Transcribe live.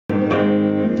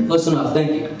Close enough,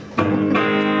 thank you.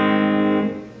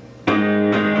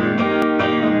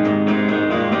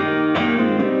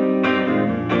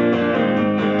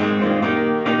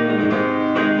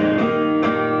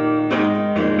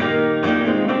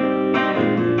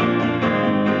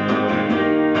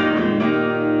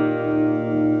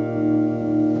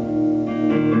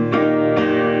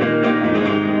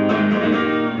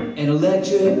 An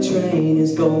electric train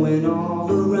is going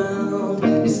all around.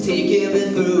 It's taking me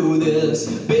through this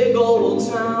big old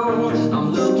town.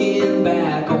 I'm looking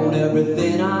back on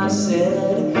everything I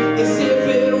said, as if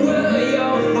it were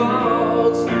your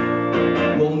fault.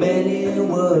 Well, many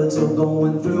words are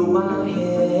going through my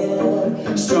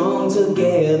head, strung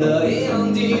together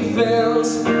in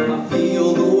defense. I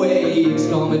feel the waves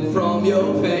coming from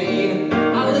your pain.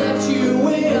 I left you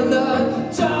in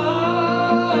the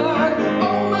dark.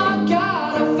 Oh my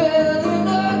God, I fell in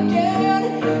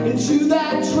again into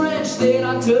that trench that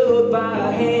I took by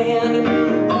hand.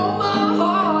 Oh, my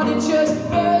heart, it just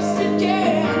burst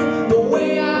again. The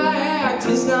way I act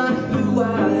is not who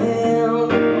I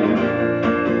am.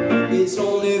 It's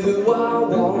only who I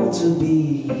want to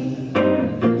be.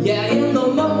 Yeah, in the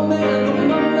moment,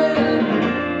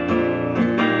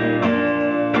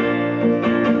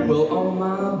 Well, on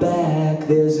my back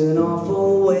there's an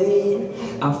awful weight.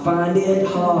 I find it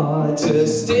hard to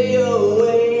stay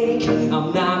awake.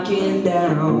 I'm knocking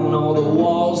down all the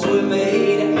walls we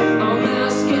made. I'm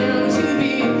asking to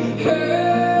be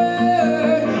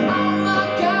heard. Oh my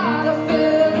God, I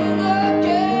fell in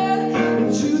again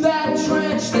into that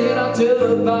trench that I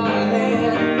took by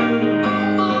hand.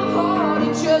 Oh, my heart,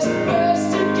 it just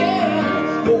burst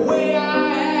again. The way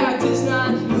I act is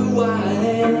not who I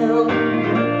am.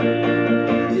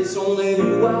 It's only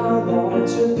who I want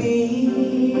to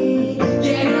be.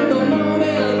 Yeah, in the